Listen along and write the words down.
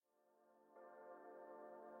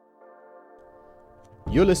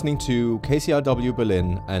You're listening to KCRW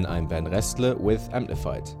Berlin, and I'm Ben Restle with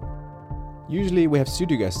Amplified. Usually we have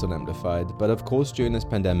studio guests on Amplified, but of course during this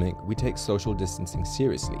pandemic we take social distancing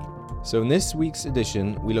seriously. So in this week's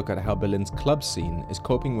edition, we look at how Berlin's club scene is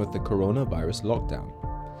coping with the coronavirus lockdown.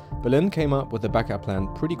 Berlin came up with a backup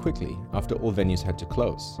plan pretty quickly after all venues had to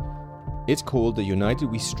close. It's called the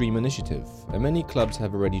United We Stream Initiative, and many clubs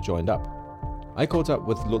have already joined up. I caught up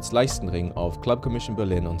with Lutz Leistenring of Club Commission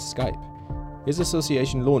Berlin on Skype. His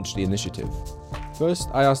association launched the initiative. First,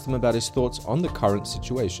 I asked him about his thoughts on the current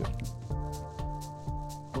situation.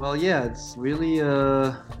 Well, yeah, it's really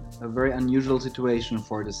a very unusual situation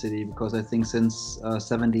for the city because I think since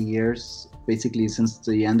 70 years, basically since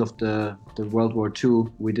the end of the World War II,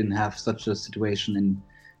 we didn't have such a situation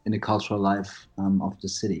in the cultural life of the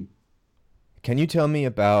city. Can you tell me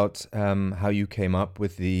about how you came up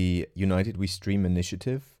with the United We Stream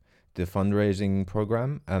initiative, the fundraising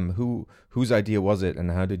program? Whose idea was it and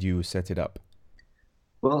how did you set it up?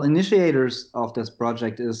 Well, initiators of this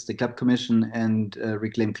project is the Club Commission and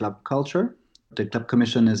Reclaim Club Culture. The Club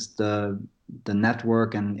Commission is the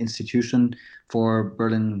network and institution for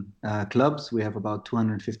Berlin clubs. We have about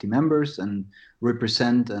 250 members and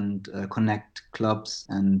represent and connect clubs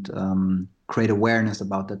and create awareness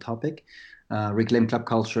about the topic. Reclaim Club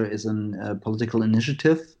Culture is a political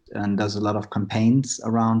initiative and does a lot of campaigns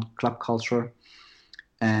around club culture.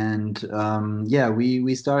 And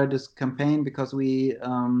we started this campaign because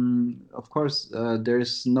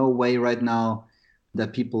there's no way right now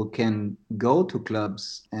that people can go to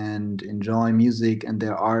clubs and enjoy music and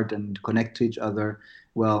their art and connect to each other.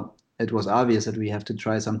 Well, it was obvious that we have to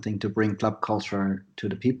try something to bring club culture to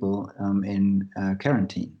the people in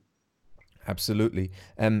quarantine. Absolutely.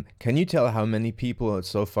 Can you tell how many people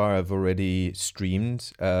so far have already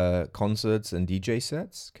streamed concerts and DJ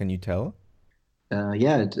sets? Can you tell?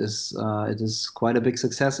 It is quite a big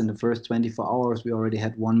success. In the first 24 hours, we already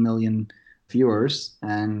had 1 million viewers,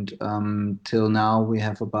 and till now we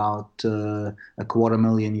have about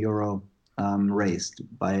 €250,000 raised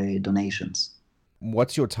by donations.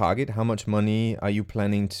 What's your target? How much money are you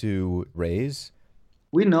planning to raise?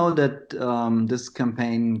 We know that this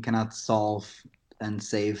campaign cannot solve and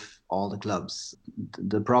save all the clubs.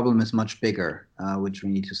 The problem is much bigger, which we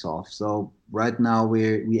need to solve. So right now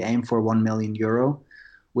we aim for €1 million,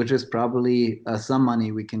 which is probably some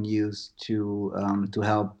money we can use to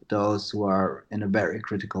help those who are in a very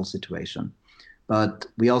critical situation. But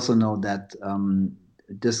we also know that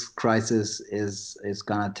this crisis is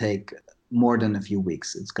gonna take more than a few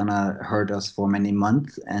weeks. It's gonna hurt us for many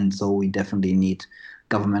months, and so we definitely need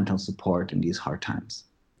governmental support in these hard times.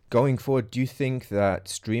 Going forward, do you think that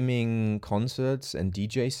streaming concerts and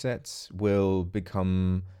DJ sets will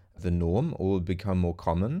become the norm or will become more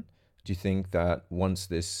common? Do you think that once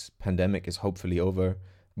this pandemic is hopefully over,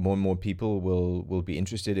 more and more people will be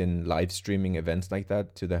interested in live streaming events like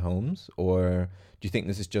that to their homes? Or do you think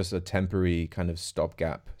this is just a temporary kind of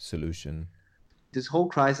stopgap solution? This whole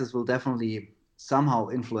crisis will definitely somehow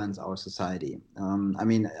influence our society.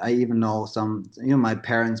 I even know my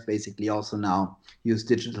parents basically also now use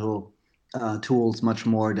digital tools much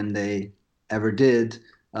more than they ever did.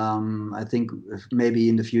 I think maybe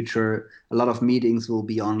in the future, a lot of meetings will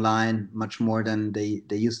be online much more than they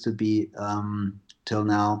used to be till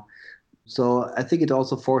now. So I think it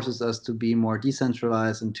also forces us to be more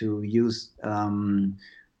decentralized and to use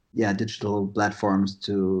digital platforms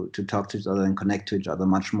to talk to each other and connect to each other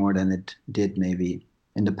much more than it did maybe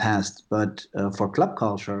in the past. But for club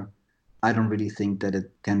culture, I don't really think that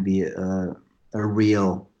it can be a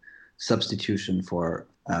real substitution for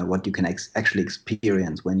what you can actually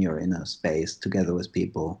experience when you're in a space together with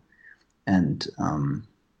people and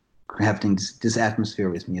having this atmosphere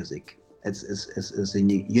with music. It's a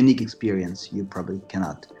unique experience you probably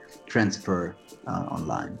cannot transfer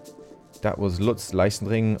online. That was Lutz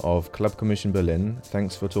Leistenring of Club Commission Berlin.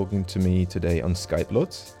 Thanks for talking to me today on Skype,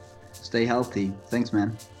 Lutz. Stay healthy. Thanks,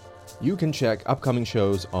 man. You can check upcoming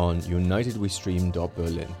shows on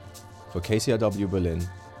unitedwestream.berlin. For KCRW Berlin,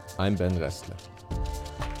 I'm Ben Restle.